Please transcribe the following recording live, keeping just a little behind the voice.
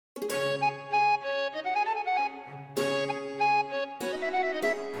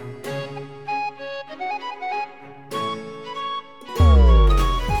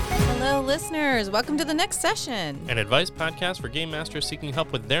listeners. Welcome to the next session. An advice podcast for game masters seeking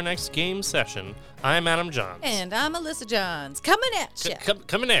help with their next game session. I'm Adam Johns. And I'm Alyssa Johns. Coming at you.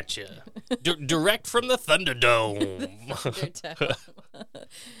 Coming at you. Direct from the Thunderdome.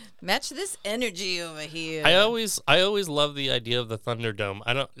 Match this energy over here. I always love the idea of the Thunderdome.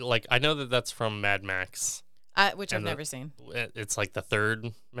 I know that that's from Mad Max. Which I've never seen. It's like the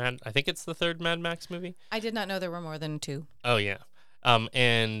third I think it's the third Mad Max movie. I did not know there were more than two. Oh yeah.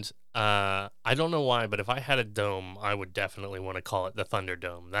 I don't know why, but if I had a dome, I would definitely want to call it the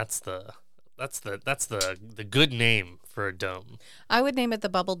Thunderdome. That's the good name for a dome. I would name it the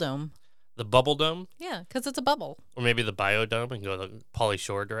Bubble Dome. The Bubble Dome? Yeah, because it's a bubble. Or maybe the Biodome and go the Pauly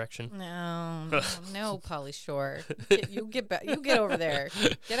Shore direction. No, Pauly Shore. You get back. You get over there.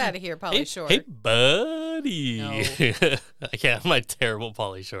 Get out of here, Pauly Shore. Hey, buddy. No. I can't have my terrible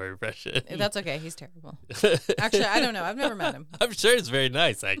Pauly Shore impression. That's okay. He's terrible. Actually, I don't know. I've never met him. I'm sure it's very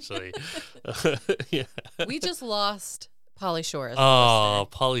nice, actually. Yeah. We just lost Pauly Shore. Oh,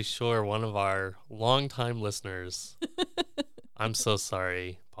 Pauly Shore, one of our longtime listeners. I'm so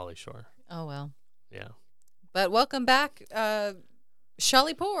sorry, Pauly Shore. Oh, well. Yeah. But welcome back,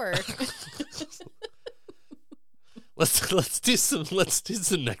 Shelly Poor. Let's do some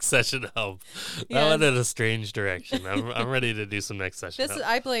next session help. Yeah. That went in a strange direction. I'm ready to do some next session help.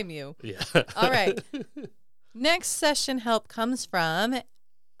 I blame you. Yeah. All right. Next session help comes from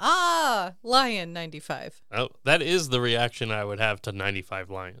Lion 95. Oh, that is the reaction I would have to 95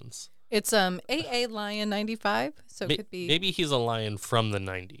 lions. It's AA Lion 95, so it could be maybe he's a lion from the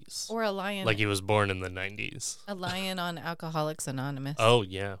 90s. Or a lion like he was born in the 90s. A lion on Alcoholics Anonymous. Oh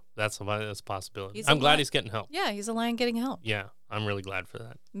yeah, that's a possibility. I'm glad he's getting help. Yeah, he's a lion getting help. Yeah, I'm really glad for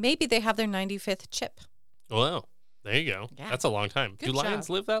that. Maybe they have their 95th chip. Well, there you go. Yeah. That's a long time. Good Do lions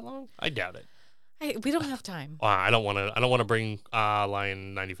job. live that long? I doubt it. We don't have time. I don't want to bring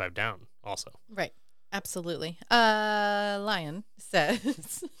Lion 95 down. Also, right. Absolutely. Lion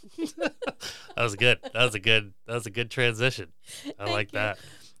says. That was good. That was a good transition. I like that.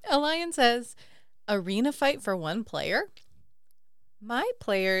 A lion says, arena fight for one player. My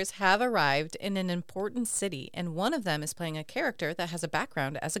players have arrived in an important city, and one of them is playing a character that has a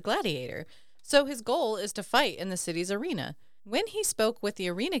background as a gladiator. So his goal is to fight in the city's arena. When he spoke with the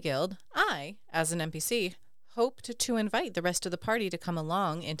Arena Guild, I, as an NPC, hoped to invite the rest of the party to come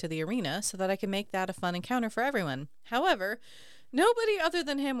along into the arena so that I can make that a fun encounter for everyone. However, nobody other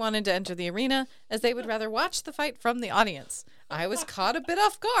than him wanted to enter the arena, as they would rather watch the fight from the audience. I was caught a bit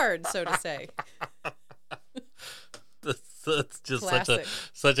off guard, so to say. That's just Classic.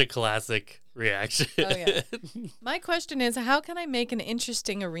 such a classic reaction. Oh, yeah. My question is, how can I make an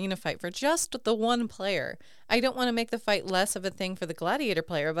interesting arena fight for just the one player? I don't want to make the fight less of a thing for the gladiator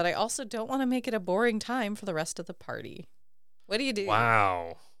player, but I also don't want to make it a boring time for the rest of the party. What do you do?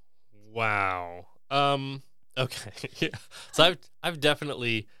 Wow. Okay. Yeah. So I've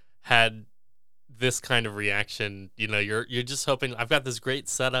definitely had this kind of reaction. You know, you're just hoping I've got this great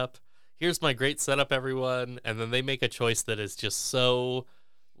setup. Here's my great setup, everyone, and then they make a choice that is just so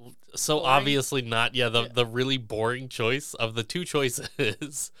boring. Obviously not. Yeah, the really boring choice of the two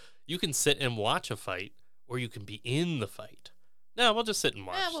choices. You can sit and watch a fight, or you can be in the fight. No, we'll just sit and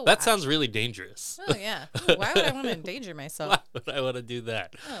watch. That sounds really dangerous. Oh yeah. Ooh, why would I want to endanger myself? Why would I want to do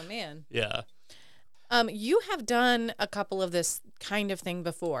that? Oh man. Yeah. You have done a couple of this kind of thing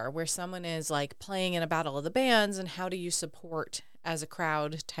before, where someone is like playing in a battle of the bands, and how do you support as a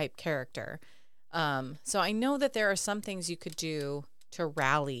crowd type character? So I know that there are some things you could do to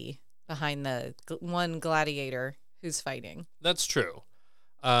rally behind the one gladiator who's fighting. That's true.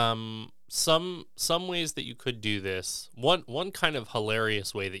 Some ways that you could do this. One kind of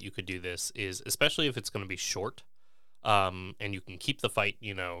hilarious way that you could do this is, especially if it's going to be short, and you can keep the fight,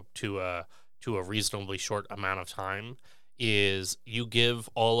 to a reasonably short amount of time, is you give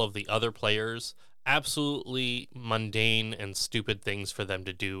all of the other players absolutely mundane and stupid things for them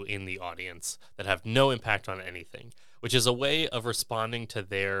to do in the audience that have no impact on anything, which is a way of responding to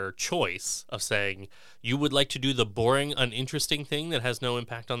their choice of saying, you would like to do the boring, uninteresting thing that has no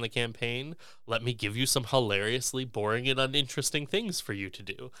impact on the campaign? Let me give you some hilariously boring and uninteresting things for you to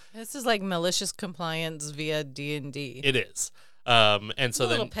do. This is like malicious compliance via D&D. It is. And so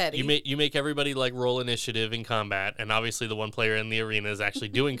then petty. you make everybody like roll initiative in combat, and obviously the one player in the arena is actually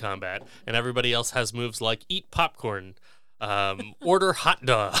doing combat, and everybody else has moves like eat popcorn, order hot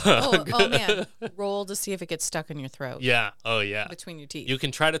dog. Oh man, roll to see if it gets stuck in your throat. Yeah. Oh yeah. Between your teeth. You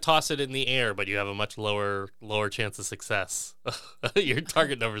can try to toss it in the air, but you have a much lower chance of success. Your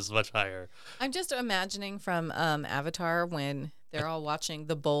target number is much higher. I'm just imagining from Avatar when they're all watching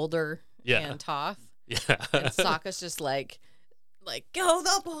the boulder and Toph. Yeah. And Sokka's just like like, go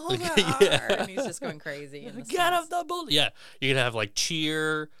the boulder, Yeah. and he's just going crazy. In the Get up stands. the boulder. Yeah, you can have like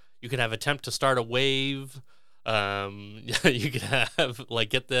cheer. You can have attempt to start a wave. You can have like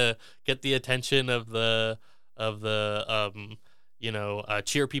get the attention of the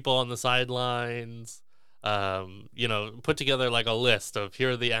cheer people on the sidelines. Put together like a list of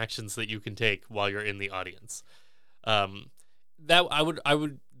here are the actions that you can take while you're in the audience. That I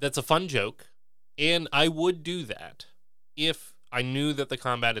would that's a fun joke, and I would do that if I knew that the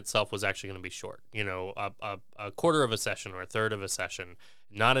combat itself was actually going to be short. A quarter of a session or a third of a session,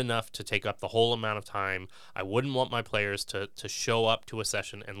 not enough to take up the whole amount of time. I wouldn't want my players to show up to a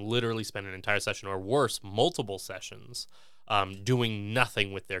session and literally spend an entire session, or worse, multiple sessions, doing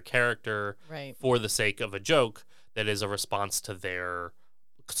nothing with their character Right. for the sake of a joke that is a response to their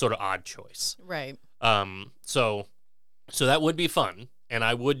sort of odd choice. Right. So that would be fun, and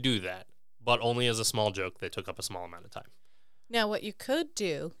I would do that, but only as a small joke that took up a small amount of time. Now, what you could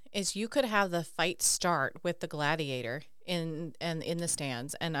do is you could have the fight start with the gladiator in the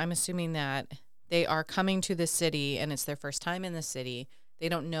stands, and I'm assuming that they are coming to the city and it's their first time in the city. They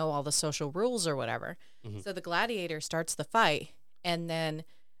don't know all the social rules or whatever. Mm-hmm. So the gladiator starts the fight, and then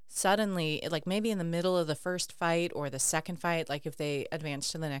suddenly, like maybe in the middle of the first fight or the second fight, like if they advance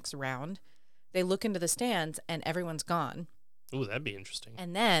to the next round, they look into the stands and everyone's gone. Ooh, that'd be interesting.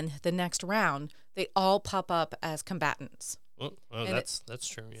 And then the next round, they all pop up as combatants. Oh, that's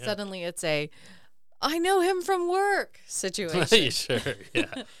true. Yeah. Suddenly it's I know him from work situation. Sure,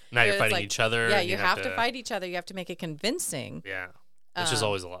 yeah. Now you're fighting each other. Yeah, and you have to fight each other. You have to make it convincing. Yeah, which is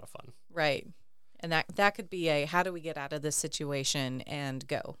always a lot of fun. Right. And that could be how do we get out of this situation and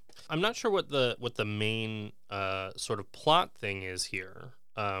go? I'm not sure what the main sort of plot thing is here.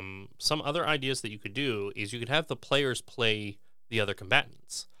 Some other ideas that you could do is you could have the players play the other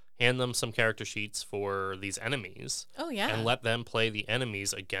combatants. Hand them some character sheets for these enemies. Oh, yeah. And let them play the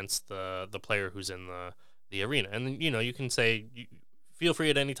enemies against the player who's in the arena. And, you can say, feel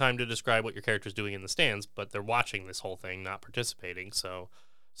free at any time to describe what your character's doing in the stands, but they're watching this whole thing, not participating. So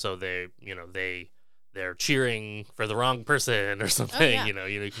they're cheering for the wrong person or something. Oh, yeah.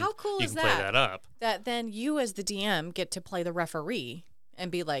 You can, how cool you is can play that up. That then you as the DM get to play the referee and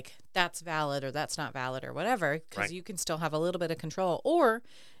be like, that's valid or that's not valid or whatever, because you can still have a little bit of control. Or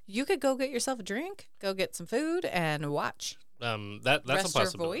you could go get yourself a drink, go get some food, and watch. That's Rest a your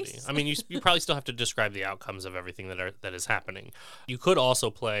possibility. voice. I mean, you probably still have to describe the outcomes of everything that is happening. You could also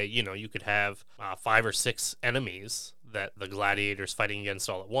play. You could have 5 or 6 enemies that the gladiator's fighting against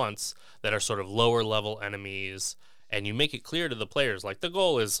all at once that are sort of lower level enemies. And you make it clear to the players, like, the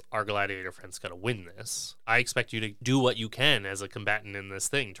goal is our gladiator friend's got to win this. I expect you to do what you can as a combatant in this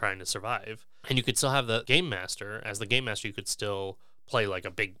thing, trying to survive. And you could still have the game master. As the game master, you could still play like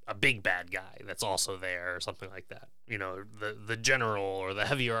a big bad guy that's also there or something like that. The general or the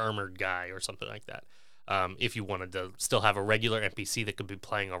heavier armored guy or something like that. If you wanted to still have a regular NPC that could be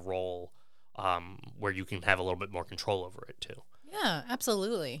playing a role where you can have a little bit more control over it too. Yeah,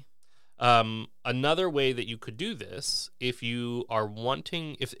 absolutely. Another way that you could do this, if you are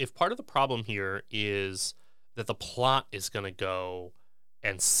wanting, if part of the problem here is that the plot is going to go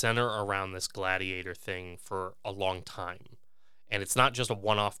and center around this gladiator thing for a long time, and it's not just a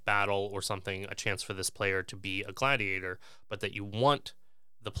one-off battle or something, a chance for this player to be a gladiator, but that you want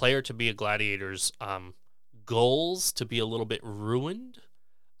the player to be a gladiator's goals to be a little bit ruined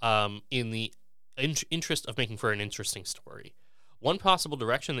in the interest of making for an interesting story. One possible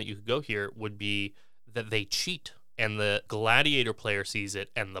direction that you could go here would be that they cheat, and the gladiator player sees it,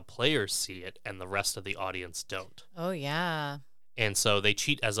 and the players see it, and the rest of the audience don't. Oh, yeah. And so they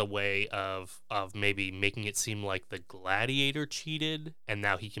cheat as a way of maybe making it seem like the gladiator cheated, and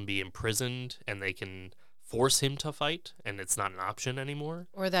now he can be imprisoned, and they can force him to fight, and it's not an option anymore.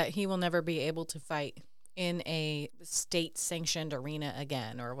 Or that he will never be able to fight in a state-sanctioned arena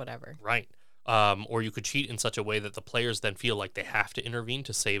again or whatever. Right. Or you could cheat in such a way that the players then feel like they have to intervene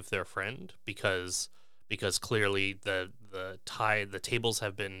to save their friend because clearly the tables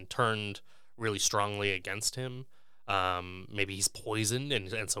have been turned really strongly against him. Maybe he's poisoned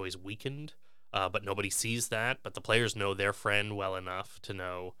and so he's weakened, but nobody sees that. But the players know their friend well enough to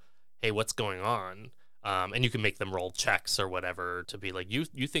know, hey, what's going on? And you can make them roll checks or whatever to be like,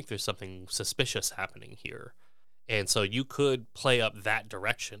 you think there's something suspicious happening here. And so you could play up that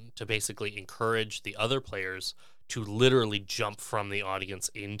direction to basically encourage the other players to literally jump from the audience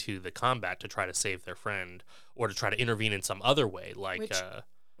into the combat to try to save their friend or to try to intervene in some other way, like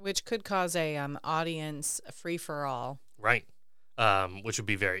which could cause a audience free for all. Right. Which would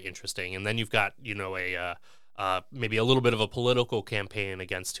be very interesting. And then you've got, maybe a little bit of a political campaign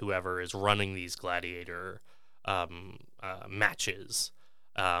against whoever is running these gladiator matches,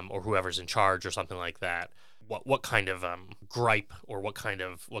 or whoever's in charge or something like that. What kind of gripe or what kind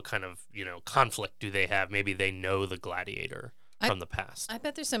of conflict do they have? Maybe they know the gladiator from the past. I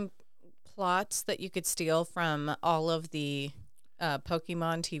bet there's some plots that you could steal from all of the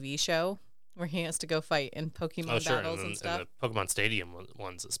Pokemon TV show where he has to go fight in Pokemon battles and stuff. And the Pokemon Stadium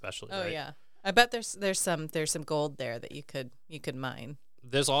ones especially. Oh right? yeah, I bet there's some gold there that you could mine.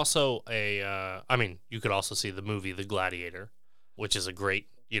 There's also you could also see the movie The Gladiator, which is a great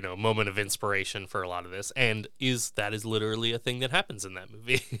moment of inspiration for a lot of this, and that is literally a thing that happens in that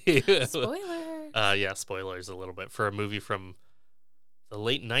movie. Spoilers. Yeah, spoilers a little bit for a movie from the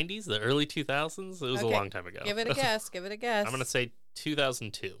late 90s, the early 2000s. It was a long time ago. Give it a guess. I'm going to say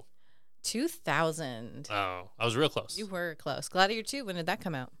 2002. 2000. Oh, I was real close. You were close. Gladiator 2, when did that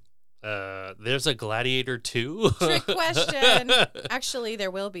come out? There's a Gladiator 2? Trick question. Actually,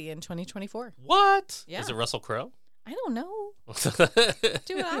 there will be in 2024. What? Yeah. Is it Russell Crowe? I don't know.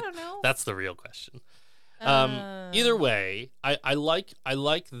 Dude, I don't know. That's the real question. Either way, I like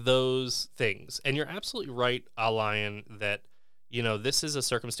those things. And you're absolutely right, Lion, that this is a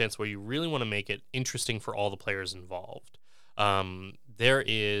circumstance where you really want to make it interesting for all the players involved. There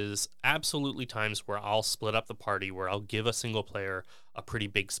is absolutely times where I'll split up the party, where I'll give a single player a pretty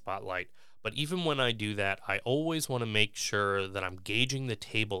big spotlight. But even when I do that, I always want to make sure that I'm gauging the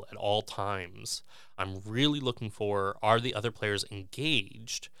table at all times. I'm really looking for, are the other players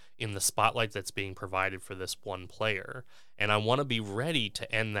engaged in the spotlight that's being provided for this one player? And I want to be ready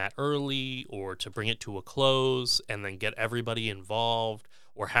to end that early or to bring it to a close and then get everybody involved,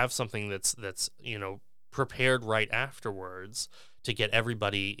 or have something that's prepared right afterwards to get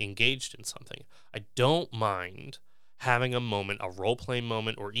everybody engaged in something. I don't mind having a moment, a role-playing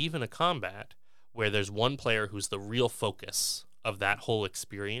moment, or even a combat where there's one player who's the real focus of that whole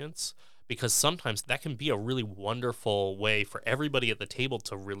experience, because sometimes that can be a really wonderful way for everybody at the table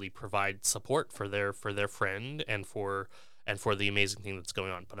to really provide support for their friend and for the amazing thing that's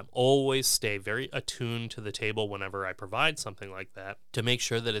going on. But I'm always stay very attuned to the table whenever I provide something like that to make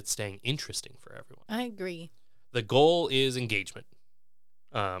sure that it's staying interesting for everyone. I agree. The goal is engagement.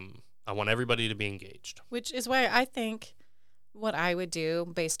 I want everybody to be engaged. Which is why I think what I would do,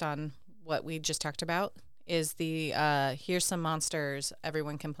 based on what we just talked about, is here's some monsters.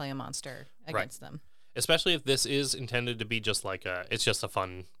 Everyone can play a monster against them. Especially if this is intended to be just like it's just a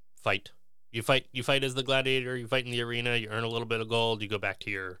fun fight. You fight as the gladiator. You fight in the arena. You earn a little bit of gold. You go back to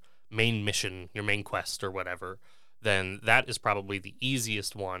your main mission, your main quest, or whatever. Then that is probably the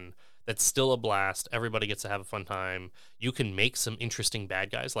easiest one. That's still a blast. Everybody gets to have a fun time. You can make some interesting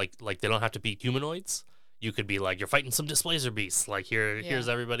bad guys. Like they don't have to be humanoids. You could be like, you're fighting some displacer beasts. Like here's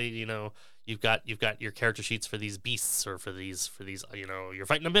everybody. You've got your character sheets for these beasts or for these. You're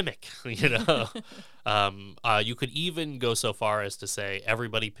fighting a mimic. You could even go so far as to say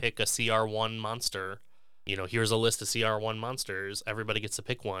everybody pick a CR1 monster. Here's a list of CR1 monsters. Everybody gets to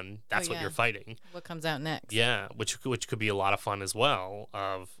pick one. That's what you're fighting. What comes out next? Yeah, which could be a lot of fun as well.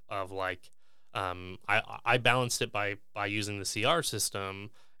 I balanced it by using the CR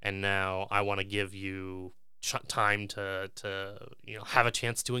system, and now I want to give you time to have a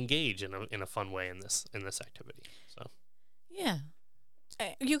chance to engage in a fun way in this activity. So yeah,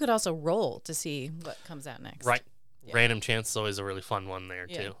 you could also roll to see what comes out next. Right, random chance is always a really fun one there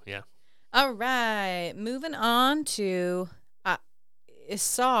too. Yeah. All right, moving on to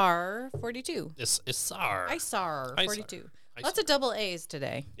Isar 42. Isar 42. Lots of double A's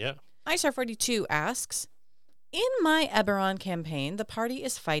today. Yeah. Isar 42 asks, in my Eberron campaign, the party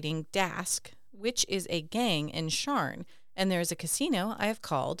is fighting Dask, which is a gang in Sharn, and there is a casino I have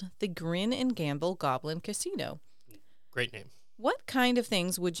called the Grin and Gamble Goblin Casino. Great name. What kind of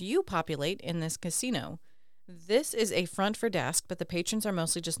things would you populate in this casino? This is a front for Dask, but the patrons are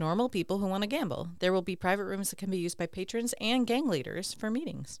mostly just normal people who want to gamble. There will be private rooms that can be used by patrons and gang leaders for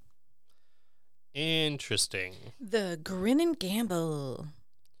meetings. Interesting. The Grin and Gamble.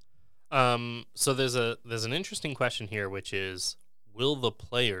 So there's an interesting question here, which is, will the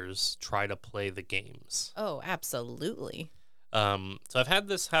players try to play the games? Oh, absolutely. So I've had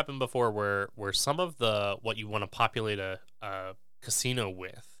this happen before where some of what you want to populate a casino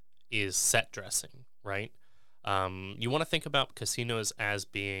with is set dressing, right? You want to think about casinos as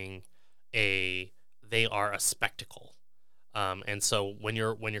being they are a spectacle. And so when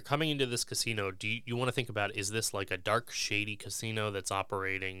you're coming into this casino, you want to think about, is this like a dark, shady casino that's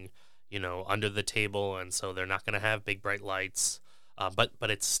operating, under the table, and so they're not going to have big bright lights, but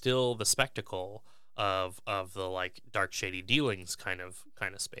it's still the spectacle of the like dark, shady dealings kind of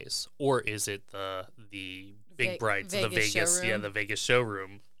space, or is it the big brights, the Vegas showroom? The Vegas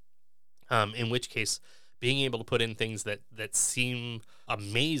showroom? In which case, being able to put in things that seem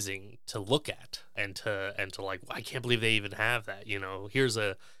amazing to look at and to like, I can't believe they even have that.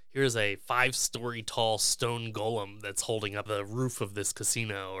 Here's a 5-story tall stone golem that's holding up the roof of this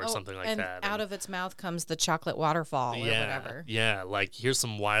casino or something like that. And out of its mouth comes the chocolate waterfall or whatever. Yeah, like here's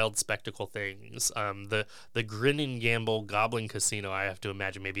some wild spectacle things. The Grin and Gamble Goblin Casino, I have to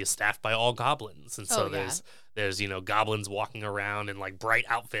imagine, maybe is staffed by all goblins. And so there's goblins walking around in like bright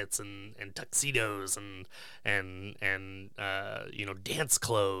outfits and tuxedos and dance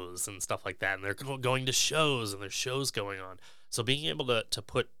clothes and stuff like that. And they're going to shows, and there's shows going on. So being able to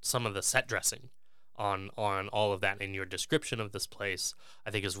put some of the set dressing on all of that in your description of this place,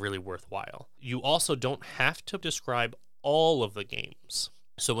 I think is really worthwhile. You also don't have to describe all of the games.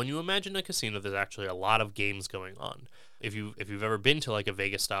 So when you imagine a casino, there's actually a lot of games going on. If you've ever been to like a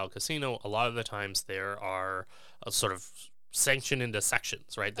Vegas style casino, a lot of the times there are sort of sanctioned into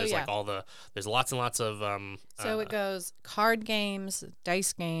sections, right? There's there's lots and lots of so it goes card games,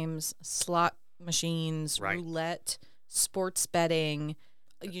 dice games, slot machines, roulette, sports betting.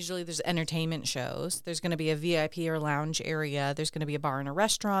 Usually there's entertainment shows. There's going to be a VIP or lounge area. There's going to be a bar and a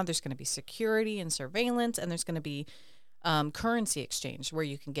restaurant. There's going to be security and surveillance, and there's going to be currency exchange where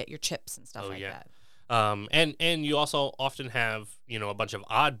you can get your chips and stuff that. And you also often have, a bunch of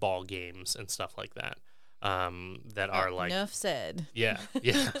oddball games and stuff like that. That are like enough said. Yeah.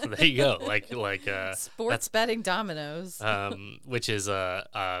 There you go. Like sports betting dominoes. Which is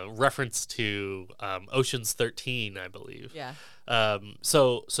a reference to Ocean's 13, I believe. Yeah.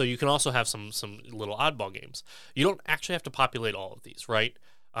 So you can also have some little oddball games. You don't actually have to populate all of these, right?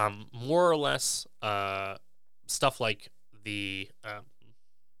 More or less, stuff like the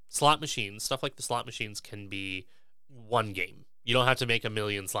slot machines. Stuff like the slot machines can be one game. You don't have to make a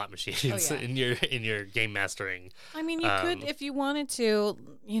million slot machines in your game mastering. I mean, you could, if you wanted to,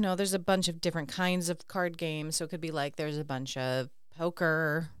 there's a bunch of different kinds of card games. So it could be like there's a bunch of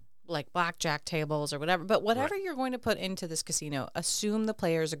poker, like blackjack tables or whatever. But whatever you're going to put into this casino, assume the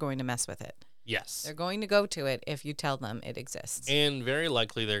players are going to mess with it. Yes. They're going to go to it if you tell them it exists. And very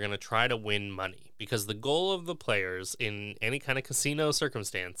likely they're going to try to win money, because the goal of the players in any kind of casino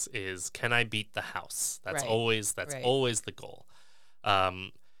circumstance is, can I beat the house? That's always the goal.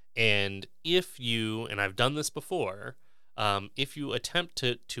 And if you, and I've done this before, if you attempt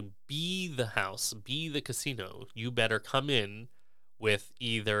to be the house, be the casino, you better come in with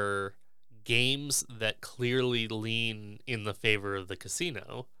either games that clearly lean in the favor of the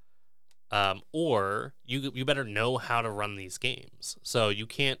casino, or you better know how to run these games. So you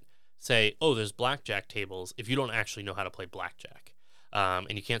can't say, oh, there's blackjack tables if you don't actually know how to play blackjack.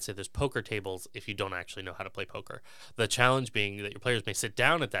 And you can't say there's poker tables if you don't actually know how to play poker. The challenge being that your players may sit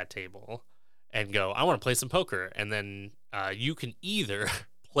down at that table and go, I want to play some poker. And then you can either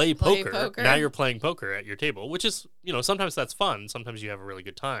play poker. Now you're playing poker at your table, which is, sometimes that's fun. Sometimes you have a really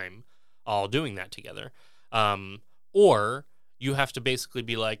good time all doing that together. Or you have to basically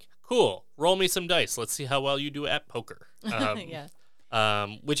be like, cool, roll me some dice. Let's see how well you do at poker.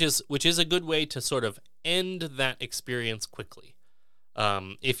 Which is a good way to sort of end that experience quickly.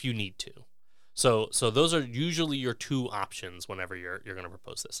 If you need to. So those are usually your two options whenever you're going to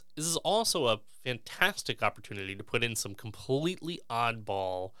propose this. This is also a fantastic opportunity to put in some completely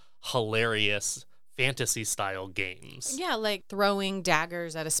oddball, hilarious fantasy-style games. Yeah, like throwing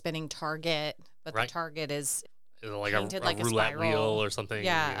daggers at a spinning target, but the target is like a roulette wheel or something.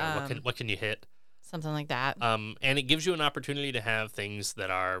 Yeah. What can you hit? Something like that. And it gives you an opportunity to have things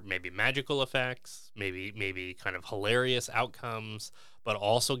that are maybe magical effects, maybe kind of hilarious outcomes, but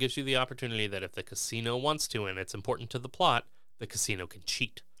also gives you the opportunity that if the casino wants to, and it's important to the plot, the casino can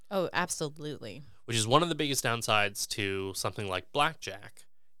cheat. Oh, absolutely. Which is one of the biggest downsides to something like blackjack,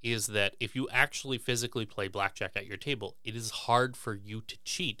 is that if you actually physically play blackjack at your table, it is hard for you to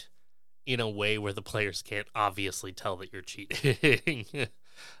cheat in a way where the players can't obviously tell that you're cheating.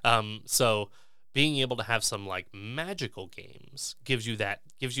 So being able to have some like magical games gives you that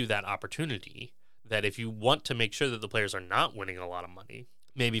opportunity that if you want to make sure that the players are not winning a lot of money,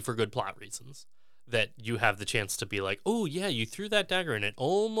 maybe for good plot reasons, that you have the chance to be like, oh yeah, you threw that dagger and it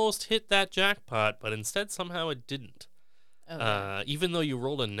almost hit that jackpot, but instead somehow it didn't. Okay. Even though you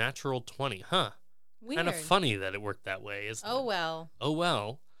rolled a natural 20, huh? Weird. Kind of funny that it worked that way, isn't it? Oh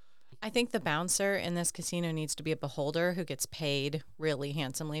well. I think the bouncer in this casino needs to be a beholder who gets paid really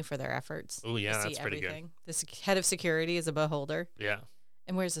handsomely for their efforts. Oh yeah, that's pretty good. The head of security is a beholder. Yeah.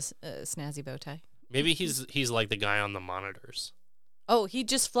 And wears a snazzy bow tie. Maybe he's like the guy on the monitors. Oh, he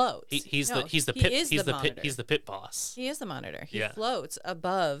just floats. He's No, the he's the he pit is he's the the pit monitor. he's the pit boss. He is the monitor. He Yeah. floats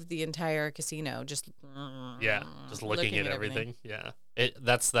above the entire casino, just Yeah, just looking at everything. Yeah,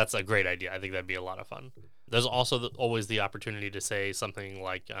 that's a great idea. I think that'd be a lot of fun. There's also always the opportunity to say something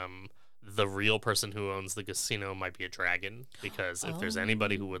like, the real person who owns the casino might be a dragon, because if there's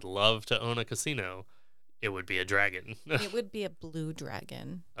anybody who would love to own a casino, it would be a dragon. It would be a blue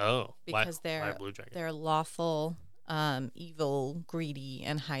dragon. Oh, Because why they're a blue dragon? they're lawful, evil, greedy,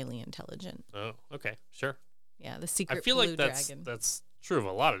 and highly intelligent. Oh, okay, sure. Yeah, the secret I feel blue like dragon. that's true of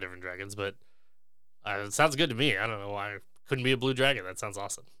a lot of different dragons, but it sounds good to me. I don't know why it couldn't be a blue dragon. That sounds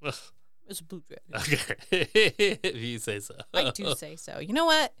awesome. It's a blue dragon. Okay, if you say so. I do say so. You know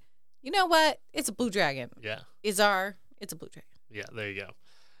what? It's a blue dragon. Yeah. It's a blue dragon. Yeah, there you go.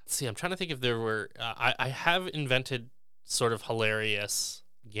 Let's see, I'm trying to think if there were... I have invented sort of hilarious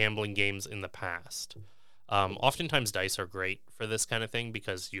gambling games in the past. Oftentimes dice are great for this kind of thing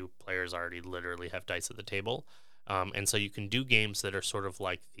because you players already literally have dice at the table. And so you can do games that are sort of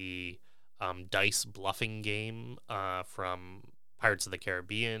like the dice bluffing game from Pirates of the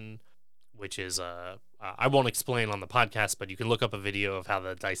Caribbean, which is... I won't explain on the podcast, but you can look up a video of how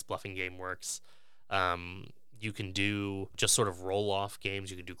the dice bluffing game works. You can do just sort of roll-off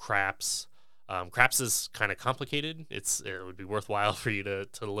games. You can do craps. Craps is kind of complicated. It would be worthwhile for you to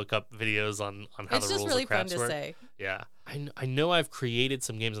look up videos on how It's the just rules really of fun craps to work. say. Yeah, I know I've created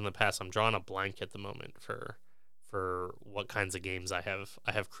some games in the past. I'm drawing a blank at the moment for what kinds of games I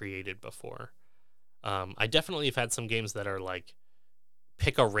have created before. I definitely have had some games that are like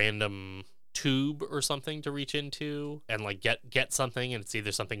pick a random tube or something to reach into and like get something, and it's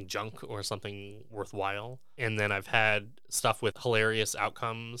either something junk or something worthwhile. And then I've had stuff with hilarious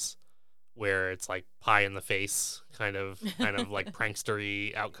outcomes where it's like pie in the face kind of like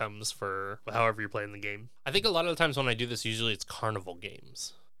prankstery outcomes for however you're playing the game. I think a lot of the times when I do this, usually it's carnival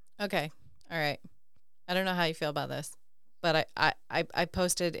games. Okay. All right. I don't know how you feel about this, but I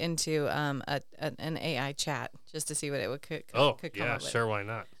posted into an AI chat just to see what it could come up with. Sure, why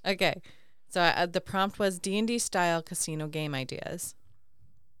not? Okay. So the prompt was D&D style casino game ideas.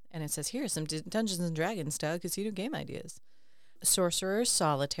 And it says, here are some Dungeons and Dragons style casino game ideas. Sorcerer's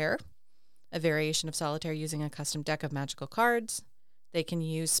Solitaire, a variation of Solitaire using a custom deck of magical cards. They can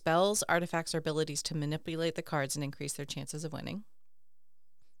use spells, artifacts, or abilities to manipulate the cards and increase their chances of winning.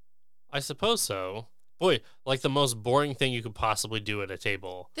 I suppose so. Boy, like the most boring thing you could possibly do at a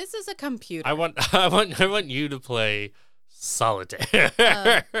table. This is a computer. I want you to play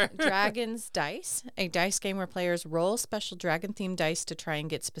Solitaire. Dragon's Dice, a dice game where players roll special dragon-themed dice to try and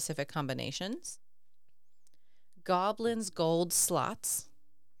get specific combinations. Goblin's Gold Slots,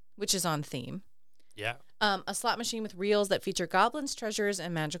 which is on theme. Yeah. A slot machine with reels that feature goblins, treasures,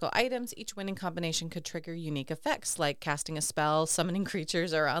 and magical items. Each winning combination could trigger unique effects like casting a spell, summoning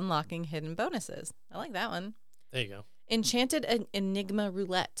creatures, or unlocking hidden bonuses. I like that one. There you go. Enchanted Enigma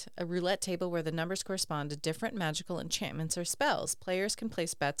Roulette, a roulette table where the numbers correspond to different magical enchantments or spells. Players can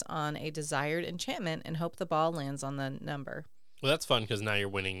place bets on a desired enchantment and hope the ball lands on the number. Well, that's fun because now you're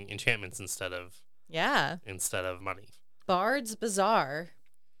winning enchantments instead of money. Bard's Bazaar.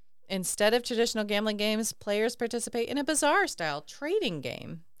 Instead of traditional gambling games, players participate in a bazaar-style trading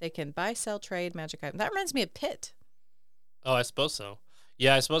game. They can buy, sell, trade magic items. That reminds me of Pit. Oh, I suppose so.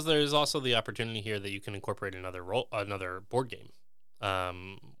 Yeah, I suppose there is also the opportunity here that you can incorporate another board game,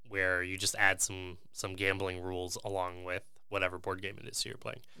 where you just add some gambling rules along with whatever board game it is you're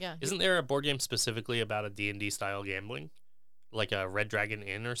playing. Yeah. Isn't there a board game specifically about a D&D style gambling, like a Red Dragon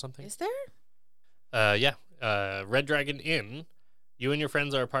Inn or something? Is there? Yeah. Red Dragon Inn. You and your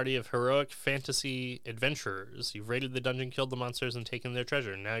friends are a party of heroic fantasy adventurers. You've raided the dungeon, killed the monsters, and taken their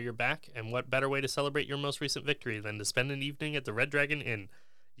treasure. Now you're back, and what better way to celebrate your most recent victory than to spend an evening at the Red Dragon Inn?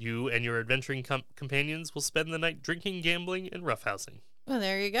 You and your adventuring companions will spend the night drinking, gambling, and roughhousing. Well,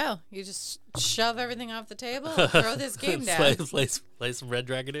 there you go. You just shove everything off the table and throw this game down. Play some Red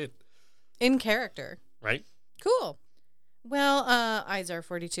Dragon Inn. In character. Right? Cool. Well,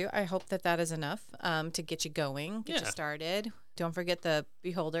 Izar42, I hope that is enough to get you going, get you started. Don't forget the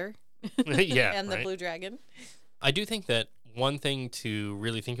Beholder yeah, and the Blue Dragon. I do think that one thing to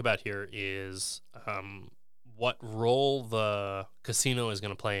really think about here is what role the casino is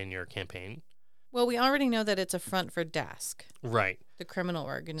going to play in your campaign. Well, we already know that it's a front for Dask. Right. The criminal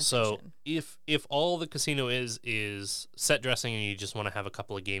organization. So if all the casino is set dressing and you just want to have a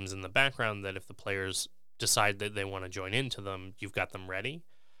couple of games in the background that if the players decide that they want to join into them, you've got them ready,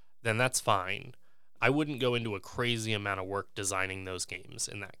 then that's fine. I wouldn't go into a crazy amount of work designing those games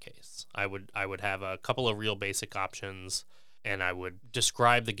in that case. I would have a couple of real basic options, and I would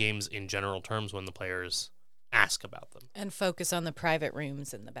describe the games in general terms when the players ask about them. And focus on the private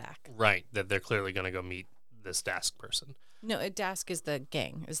rooms in the back. Right, that they're clearly going to go meet this Dask person. No, Dask is the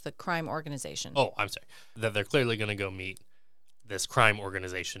gang, is the crime organization. Oh, I'm sorry. That they're clearly going to go meet this crime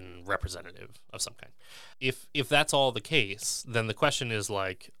organization representative of some kind. If that's all the case, then the question is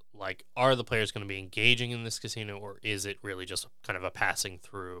like are the players going to be engaging in this casino, or is it really just kind of a passing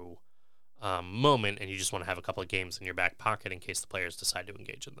through moment, and you just want to have a couple of games in your back pocket in case the players decide to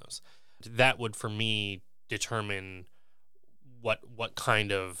engage in those? That would, for me, determine what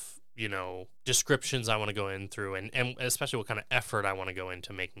kind of descriptions I want to go in through, and especially what kind of effort I want to go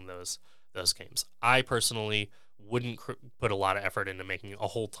into making those games. I personally wouldn't put a lot of effort into making a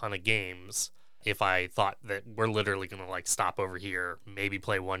whole ton of games if I thought that we're literally going to stop over here, maybe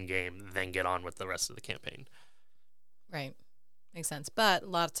play one game, then get on with the rest of the campaign. Right. Makes sense. But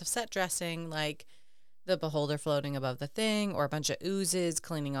lots of set dressing, like the beholder floating above the thing, or a bunch of oozes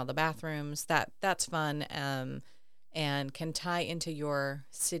cleaning all the bathrooms. That's fun. And can tie into your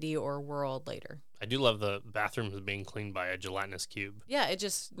city or world later. I do love the bathrooms being cleaned by a gelatinous cube. Yeah, it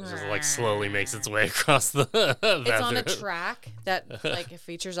just slowly makes its way across the bathroom. It's on a track that it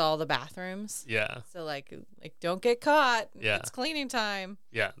features all the bathrooms. Yeah. So like don't get caught. Yeah. It's cleaning time.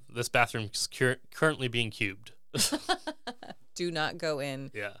 Yeah. This bathroom's currently being cubed. Do not go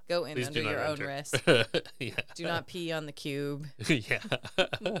in. Yeah. Go in Please under your own risk. Yeah. Do not pee on the cube. Yeah.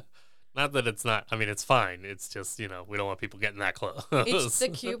 Not that it's not. I mean, it's fine. It's just, we don't want people getting that close. The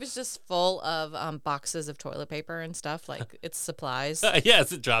cube is just full of boxes of toilet paper and stuff. Like, it's supplies.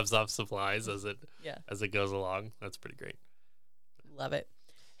 Yes, it drops off supplies as it goes along. That's pretty great. Love it.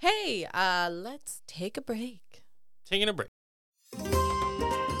 Hey, let's take a break. Taking a break.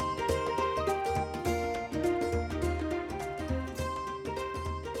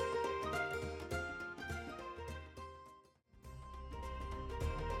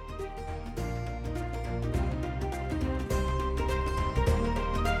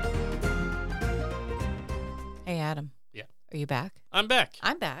 Hey, Adam. Yeah. Are you back? I'm back.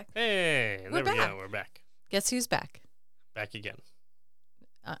 I'm back. Hey, We're there we back. go. We're back. Guess who's back? Back again.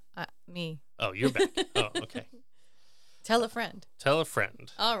 Me. Oh, you're back. Oh, okay. Tell a friend. Tell a friend.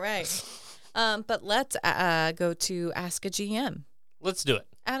 All right. But let's go to Ask a GM. Let's do it.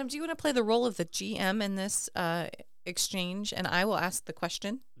 Adam, do you want to play the role of the GM in this exchange, and I will ask the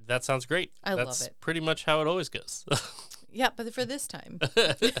question? That sounds great. I love That's it. pretty much how it always goes. Yeah, but for this time.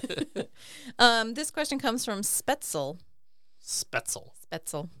 This question comes from Spetzel. Spetzel.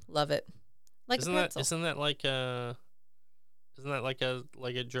 Love it. Like isn't a pretzel. Isn't that like a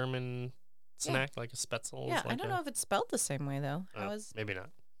German snack, like a Spetzel? Yeah, I don't know if it's spelled the same way, though. Maybe not.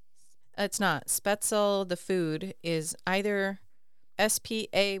 It's not. Spetzel, the food, is either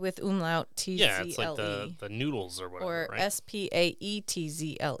S-P-A with umlaut T-Z-L-E. Yeah, it's like the noodles or whatever, or right? S-P-A-E-T-Z-L-E.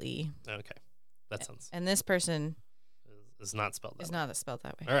 Okay. That sounds... And this person... is not spelled that way. Is not spelled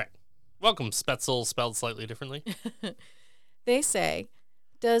that way. All right. Welcome, Spetzel, spelled slightly differently. They say,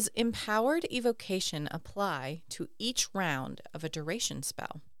 does empowered evocation apply to each round of a duration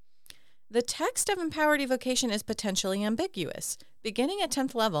spell? The text of empowered evocation is potentially ambiguous. Beginning at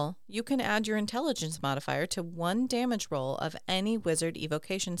 10th level, you can add your intelligence modifier to 1 damage roll of any wizard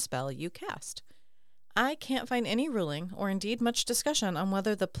evocation spell you cast. I can't find any ruling, or indeed much discussion, on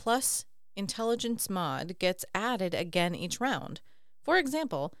whether the plus intelligence mod gets added again each round. For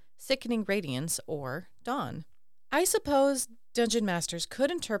example, Sickening Radiance or Dawn. I suppose Dungeon Masters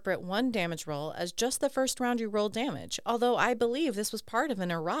could interpret 1 damage roll as just the first round you roll damage, although I believe this was part of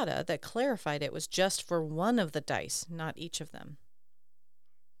an errata that clarified it was just for one of the dice, not each of them.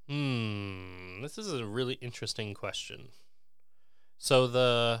 This is a really interesting question. So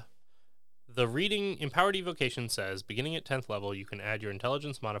the reading Empowered Evocation says, beginning at 10th level, you can add your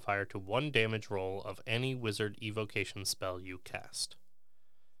intelligence modifier to 1 damage roll of any wizard evocation spell you cast.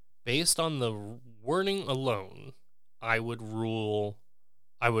 Based on the wording alone, I would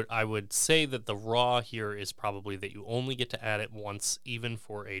say that the raw here is probably that you only get to add it once, even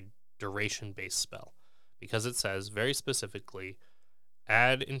for a duration-based spell. Because it says, very specifically,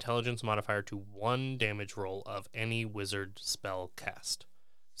 add intelligence modifier to 1 damage roll of any wizard spell cast.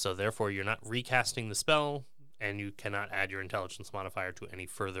 So therefore, you're not recasting the spell, and you cannot add your intelligence modifier to any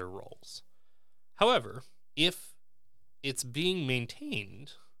further rolls. However, if it's being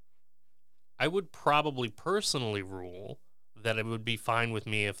maintained, I would probably personally rule that it would be fine with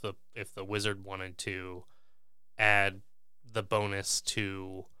me if the wizard wanted to add the bonus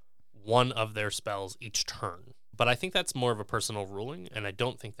to one of their spells each turn. But I think that's more of a personal ruling, and I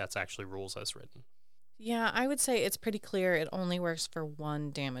don't think that's actually rules as written. Yeah, I would say it's pretty clear it only works for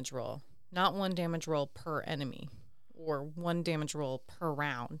 1 damage roll, not 1 damage roll per enemy, or 1 damage roll per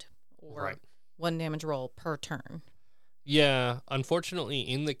round, or right. 1 damage roll per turn. Yeah, unfortunately,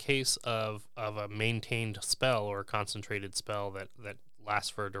 in the case of a maintained spell or a concentrated spell that lasts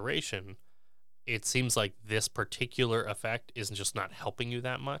for a duration, it seems like this particular effect is just not helping you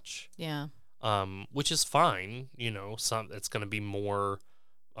that much. Yeah. Which is fine. It's going to be more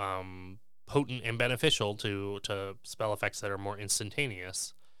potent and beneficial to spell effects that are more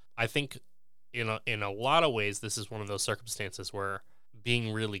instantaneous. I think in a lot of ways, this is one of those circumstances where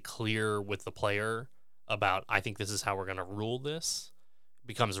being really clear with the player about, I think this is how we're going to rule this,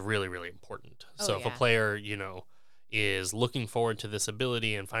 becomes really, really important. So if a player, is looking forward to this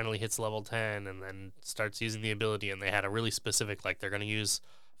ability and finally hits level 10 and then starts using the ability, and they had a really specific, like they're going to use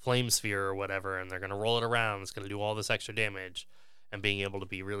Flame Sphere or whatever, and they're going to roll it around, it's going to do all this extra damage, and being able to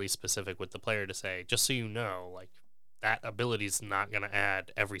be really specific with the player to say, just so you know, like, that ability is not going to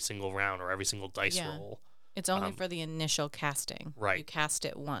add every single round or every single dice roll. It's only for the initial casting. Right. You cast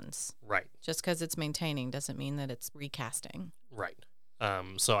it once. Right. Just because it's maintaining doesn't mean that it's recasting. Right.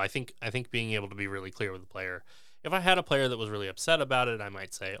 So I think being able to be really clear with the player. If I had a player that was really upset about it, I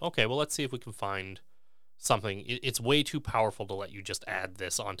might say, okay, well, let's see if we can find something. It's way too powerful to let you just add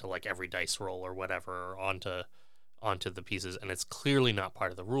this onto like every dice roll or whatever, or onto the pieces, and it's clearly not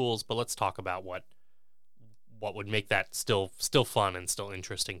part of the rules. But let's talk about what would make that still fun and still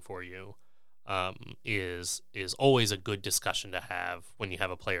interesting for you. Is always a good discussion to have when you have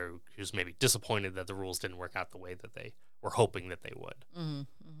a player who's maybe disappointed that the rules didn't work out the way that they were hoping that they would. Mm-hmm,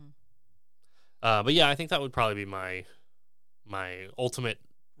 mm-hmm. But yeah, I think that would probably be my ultimate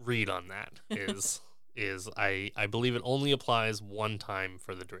read on that is I believe it only applies one time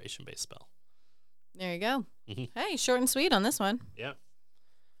for the duration-based spell. There you go. Mm-hmm. Hey, short and sweet on this one. Yeah.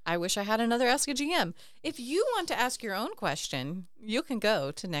 I wish I had another Ask a GM. If you want to ask your own question, you can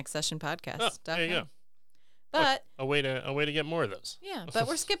go to Next Session Podcast. Oh, there you go. But a way to get more of those. Yeah, but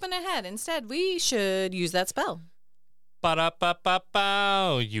we're skipping ahead. Instead, we should use that spell.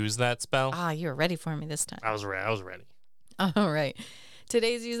 Ba-da-ba-ba-bow. Use that spell. Ah, you were ready for me this time. I was ready. All right.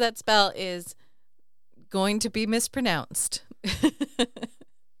 Today's use that spell is going to be mispronounced.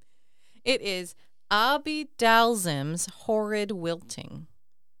 It is Abi-Dalzim's Horrid Wilting.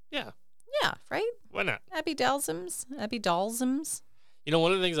 Yeah. Yeah, right? Why not? Abi-Dalzim's.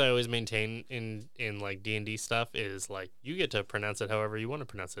 One of the things I always maintain in like D&D stuff is like you get to pronounce it however you want to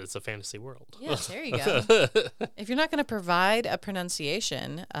pronounce it. It's a fantasy world. Yeah, there you go. If you're not going to provide a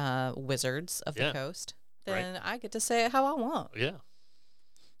pronunciation, wizards of the coast, then I get to say it how I want. Yeah.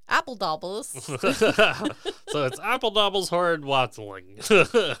 Apple Doubles. So it's Apple Doubles Horrid Waddling.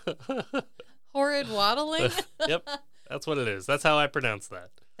 Horrid Waddling? Yep. That's what it is. That's how I pronounce that.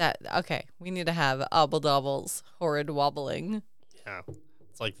 Okay. We need to have Apple Doubles Horrid Wobbling. Yeah.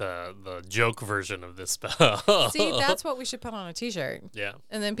 It's like the joke version of this spell. See, that's what we should put on a t-shirt. Yeah.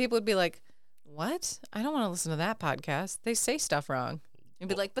 And then people would be like, what? I don't want to listen to that podcast. They say stuff wrong. And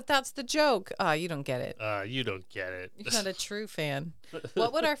be like, but that's the joke. Oh, you don't get it. You don't get it. You're not a true fan.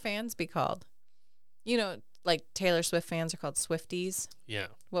 What would our fans be called? Like Taylor Swift fans are called Swifties. Yeah.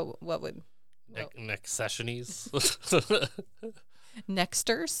 What would... Next sessionies.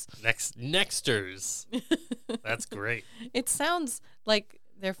 Nexters. Nexters. That's great. It sounds like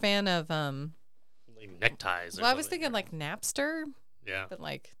they're fan of like neckties. Well, I was thinking like Napster. Yeah. But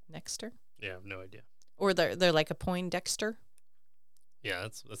like Nexter. Yeah, I have no idea. Or they're like a Poindexter. Yeah,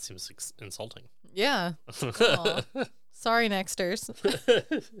 that seems insulting. Yeah. Sorry, Nexters.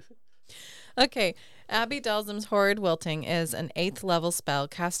 Okay, Abi-Dalzim's Horrid Wilting is an 8th level spell,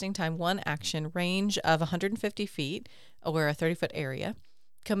 casting time 1 action, range of 150 feet, or a 30-foot area.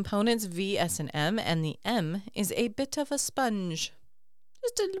 Components V, S, and M, and the M is a bit of a sponge.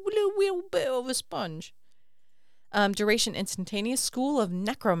 Just a little bit of a sponge. Duration instantaneous, School of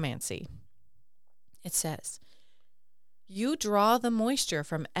Necromancy. It says, you draw the moisture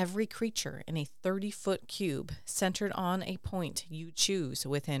from every creature in a 30-foot cube centered on a point you choose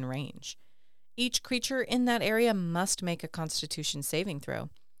within range. Each creature in that area must make a Constitution saving throw.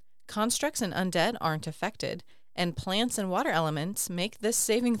 Constructs and undead aren't affected, and plants and water elements make this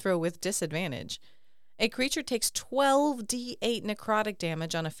saving throw with disadvantage. A creature takes 12d8 necrotic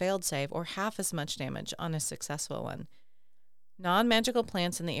damage on a failed save, or half as much damage on a successful one. Non-magical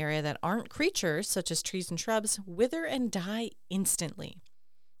plants in the area that aren't creatures, such as trees and shrubs, wither and die instantly.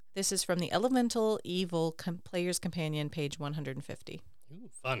 This is from the Elemental Evil Player's Companion, page 150. Ooh,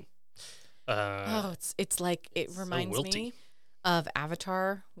 fun. It's like, it reminds me of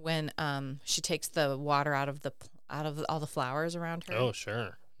Avatar when she takes the water out of all the flowers around her. Oh,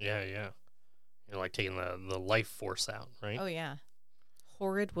 sure. Yeah. You're like taking the life force out, right? Oh, yeah.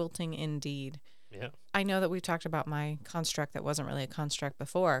 Horrid Wilting indeed. Yeah. I know that we've talked about my construct that wasn't really a construct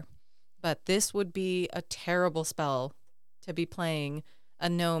before, But this would be a terrible spell to be playing a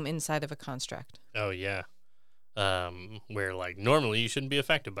gnome inside of a construct. Oh, yeah. Where, like, normally you shouldn't be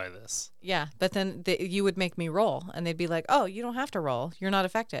affected by this. Yeah, but then you would make me roll, and they'd be like, oh, you don't have to roll. You're not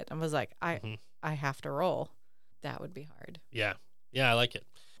affected. I was like, I have to roll. That would be hard. Yeah. Yeah, I like it.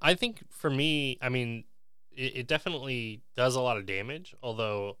 I think for me, I mean, it definitely does a lot of damage,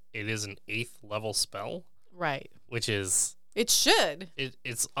 although it is an 8th level spell. Right. Which is... It should.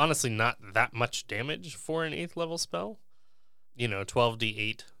 It's honestly not that much damage for an 8th level spell.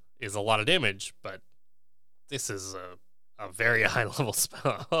 12d8 is a lot of damage, but this is a very high level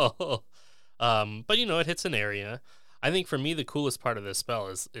spell. But it hits an area. I think for me the coolest part of this spell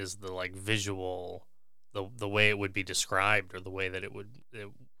is the like visual, the way it would be described, or the way that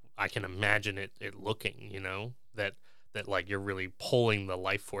I can imagine it looking. That like you're really pulling the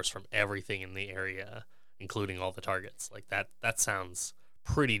life force from everything in the area, including all the targets. Like that sounds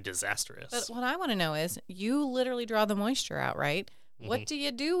pretty disastrous. But what I want to know is, you literally draw the moisture out, right? Mm-hmm. What do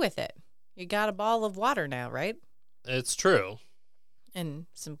you do with it? You got a ball of water now, right? It's true. And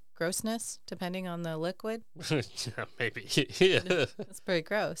some grossness, depending on the liquid. Yeah, maybe. Yeah. That's pretty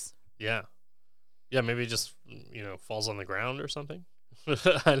gross. Yeah. Yeah, maybe it just, falls on the ground or something.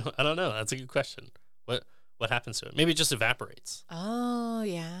 I don't know. That's a good question. What happens to it? Maybe it just evaporates. Oh,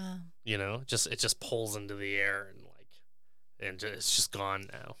 yeah. It just pulls into the air and it's just gone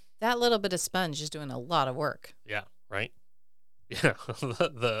now. That little bit of sponge is doing a lot of work. Yeah, right? Yeah,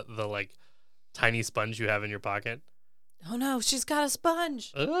 the like tiny sponge you have in your pocket. Oh no, she's got a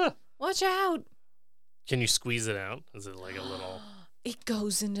sponge. Watch out. Can you squeeze it out? Is it like a little... It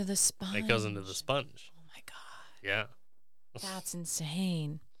goes into the sponge. It goes into the sponge. Oh my God. Yeah. That's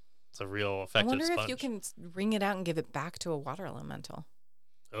insane. It's a real effective sponge. I wonder if you can wring it out and give it back to a water elemental.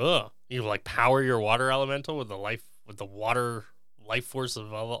 You like power your water elemental with the water life force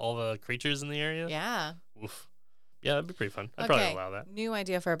of all the creatures in the area? Yeah. Oof. Yeah, that'd be pretty fun. I'd probably allow that. New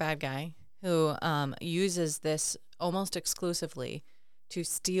idea for a bad guy who uses this almost exclusively to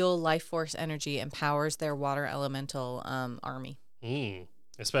steal life force energy and powers their water elemental army.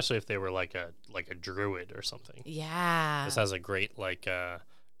 Especially if they were like a druid or something. Yeah. This has a great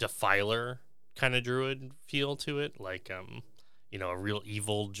defiler kind of druid feel to it, like a real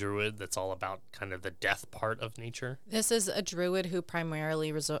evil druid that's all about kind of the death part of nature. This is a druid who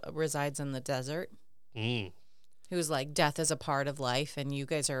primarily resides in the desert. Who's like, death is a part of life, and you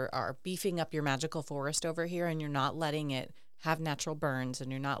guys are beefing up your magical forest over here, and you're not letting it have natural burns,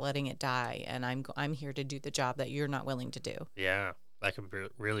 and you're not letting it die, and I'm here to do the job that you're not willing to do. Yeah, that could be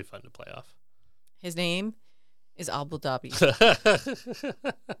really fun to play off. His name is Abi-Dalzim.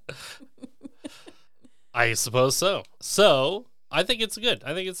 I suppose so. So, I think it's good.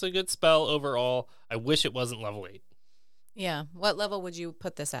 I think it's a good spell overall. I wish it wasn't level 8. Yeah. What level would you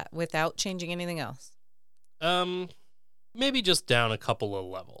put this at without changing anything else? Maybe just down a couple of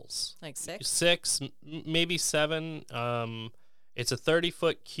levels. Like 6? 6, maybe 7. It's a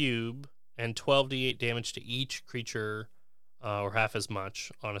 30-foot cube and 12d8 damage to each creature, or half as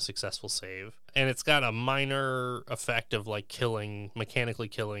much on a successful save. And it's got a minor effect of like mechanically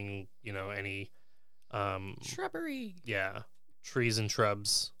killing, any shrubbery. Yeah, trees and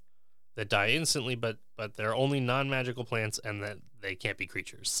shrubs that die instantly, but they're only non-magical plants, and that they can't be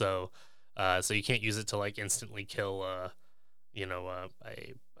creatures. So you can't use it to like instantly kill a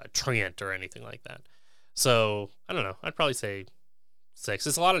treant or anything like that. So I don't know. I'd probably say 6.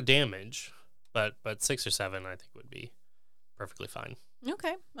 It's a lot of damage, but 6 or 7 I think would be perfectly fine.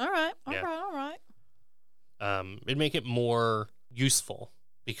 Okay. All right. All right. It'd make it more useful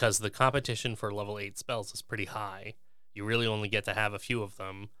because the competition for level 8 spells is pretty high. You really only get to have a few of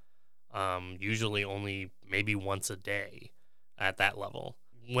them. Usually only maybe once a day at that level.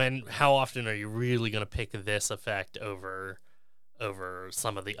 How often are you really going to pick this effect over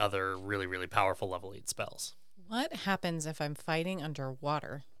some of the other really, really powerful level 8 spells? What happens if I'm fighting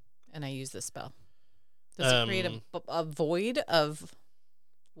underwater and I use this spell? Does it create a void of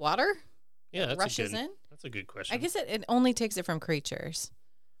water? Yeah, that rushes in? That's a good question. I guess it only takes it from creatures,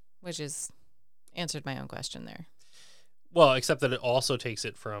 which is answered my own question there. Well, except that it also takes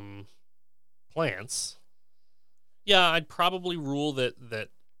it from plants. Yeah, I'd probably rule that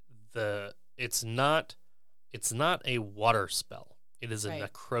it's not a water spell. It is a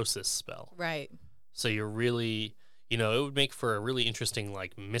necrosis spell. Right. So you're really, it would make for a really interesting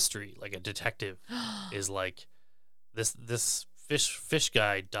like mystery, like a detective is like this fish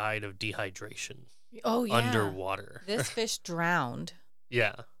guy died of dehydration. Oh yeah. Underwater. This fish drowned.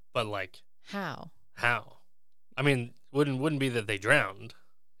 Yeah, but like how? I mean, wouldn't be that they drowned.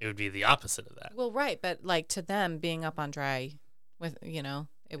 It would be the opposite of that. Well, right, but like to them being up on dry with,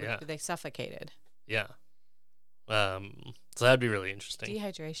 They suffocated. Yeah. So that'd be really interesting.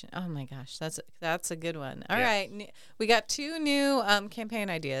 Dehydration. Oh my gosh, that's a good one. All right, we got 2 new campaign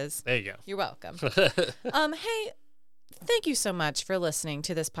ideas. There you go. You're welcome. Hey, thank you so much for listening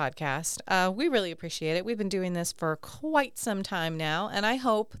to this podcast. We really appreciate it. We've been doing this for quite some time now, and I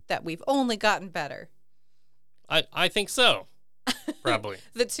hope that we've only gotten better. I think so. Probably.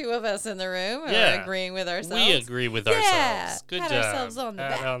 The 2 of us in the room are agreeing with ourselves. We agree with ourselves. Good pat job. Ourselves on the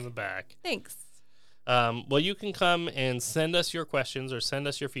pat on the back. Thanks. Well, you can come and send us your questions or send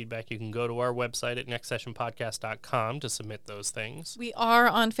us your feedback. You can go to our website at nextsessionpodcast.com to submit those things. We are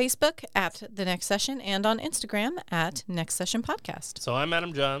on Facebook at The Next Session and on Instagram at Next Session Podcast. So I'm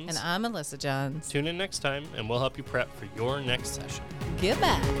Adam Johns. And I'm Alyssa Johns. Tune in next time, and we'll help you prep for your next session.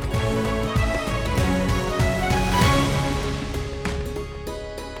 Goodbye.